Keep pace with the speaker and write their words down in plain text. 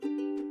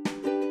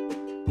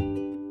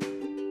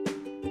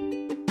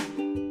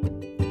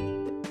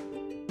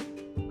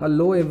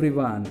Hello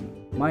everyone,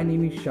 my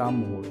name is Shyam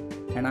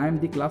Mohod and I am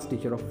the class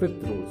teacher of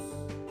 5th Rose.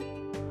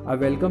 I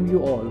welcome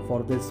you all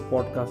for this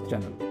podcast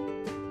channel.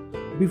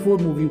 Before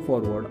moving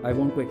forward, I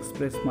want to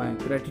express my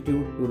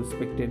gratitude to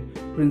respected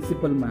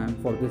Principal Ma'am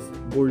for this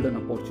golden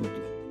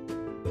opportunity.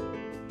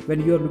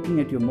 When you are looking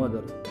at your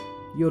mother,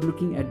 you are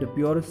looking at the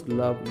purest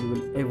love you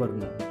will ever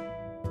know.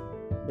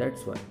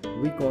 That's why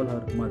we call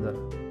her Mother.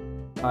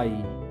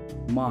 Ai,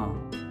 Ma,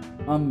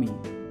 Ammi,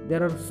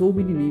 there are so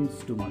many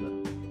names to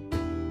Mother.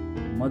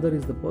 Mother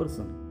is the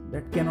person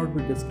that cannot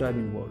be described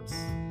in words.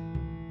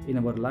 In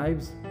our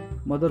lives,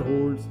 Mother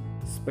holds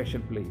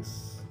special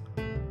place.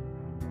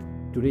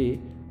 Today,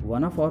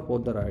 one of our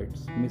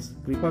Podarites, Miss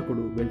Kripa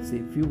Kudu, will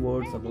say few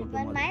words about the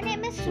mother. My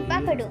name is Kripa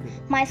Kudu.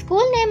 My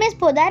school name is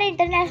Podar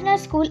International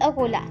School,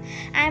 Akola.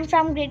 I am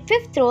from grade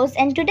 5th Rose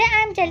and today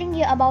I am telling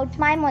you about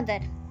my mother.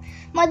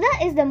 Mother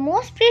is the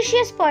most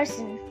precious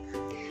person.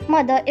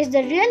 Mother is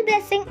the real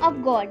blessing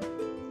of God.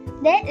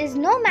 There is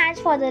no match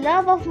for the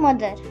love of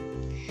mother.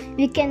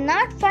 We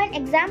cannot find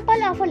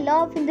example of a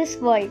love in this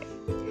world.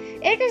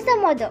 It is the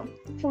mother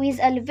who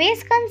is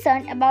always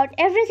concerned about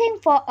everything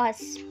for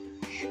us.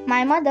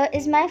 My mother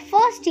is my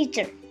first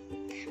teacher.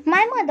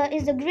 My mother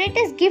is the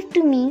greatest gift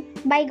to me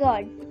by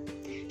God.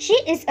 She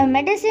is a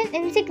medicine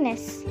in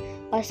sickness,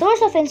 a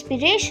source of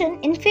inspiration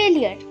in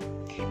failure,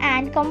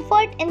 and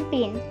comfort in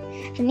pain.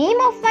 The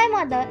name of my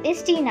mother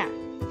is Tina.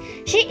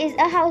 She is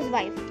a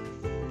housewife.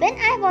 When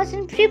I was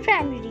in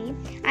pre-primary,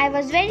 I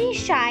was very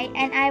shy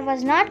and I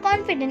was not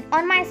confident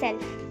on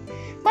myself.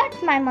 But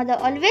my mother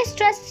always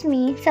trusts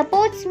me,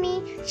 supports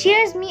me,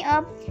 cheers me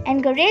up,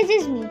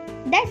 encourages me.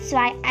 That's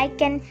why I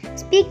can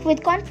speak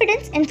with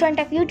confidence in front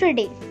of you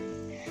today.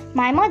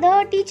 My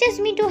mother teaches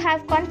me to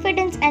have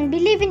confidence and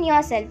believe in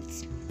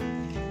yourselves.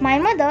 My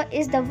mother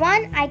is the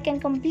one I can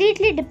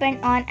completely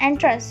depend on and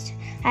trust.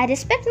 I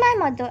respect my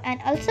mother and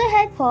also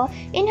help her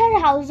in her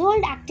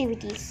household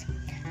activities.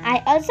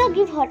 I also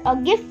give her a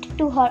gift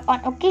to her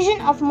on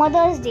occasion of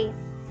Mother's Day.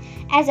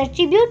 As a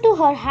tribute to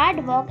her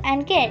hard work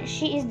and care,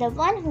 she is the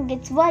one who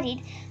gets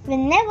worried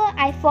whenever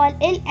I fall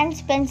ill and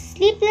spends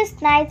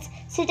sleepless nights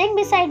sitting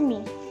beside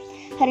me.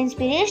 Her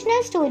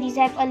inspirational stories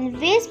have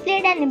always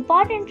played an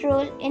important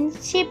role in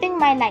shaping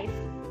my life.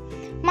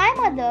 My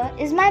mother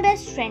is my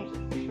best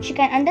friend. She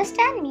can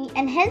understand me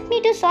and help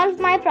me to solve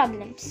my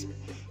problems.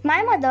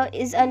 My mother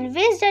is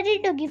always ready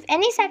to give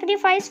any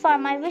sacrifice for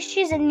my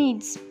wishes and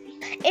needs.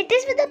 It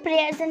is with the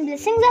prayers and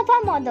blessings of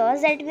our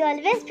mothers that we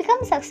always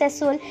become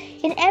successful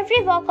in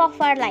every walk of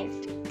our life.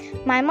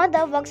 My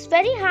mother works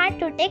very hard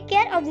to take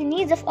care of the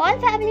needs of all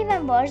family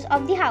members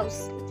of the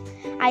house.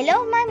 I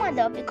love my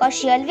mother because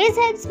she always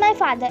helps my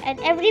father and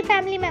every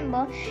family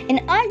member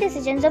in all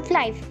decisions of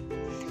life.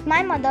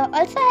 My mother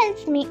also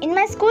helps me in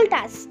my school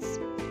tasks.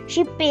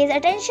 She pays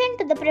attention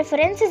to the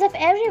preferences of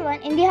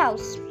everyone in the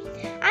house.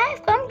 I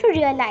have come to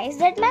realize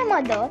that my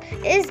mother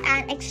is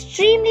an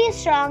extremely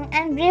strong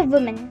and brave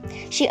woman.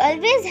 She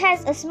always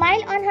has a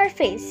smile on her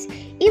face,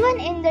 even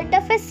in the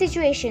toughest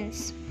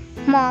situations.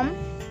 Mom,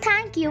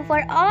 thank you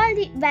for all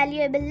the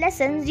valuable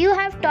lessons you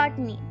have taught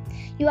me.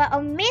 You are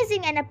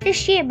amazing and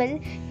appreciable.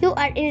 You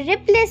are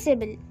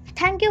irreplaceable.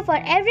 Thank you for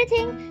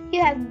everything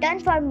you have done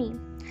for me.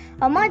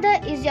 A mother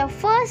is your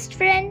first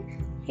friend,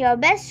 your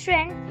best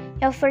friend,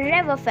 your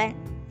forever friend.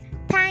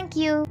 Thank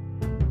you.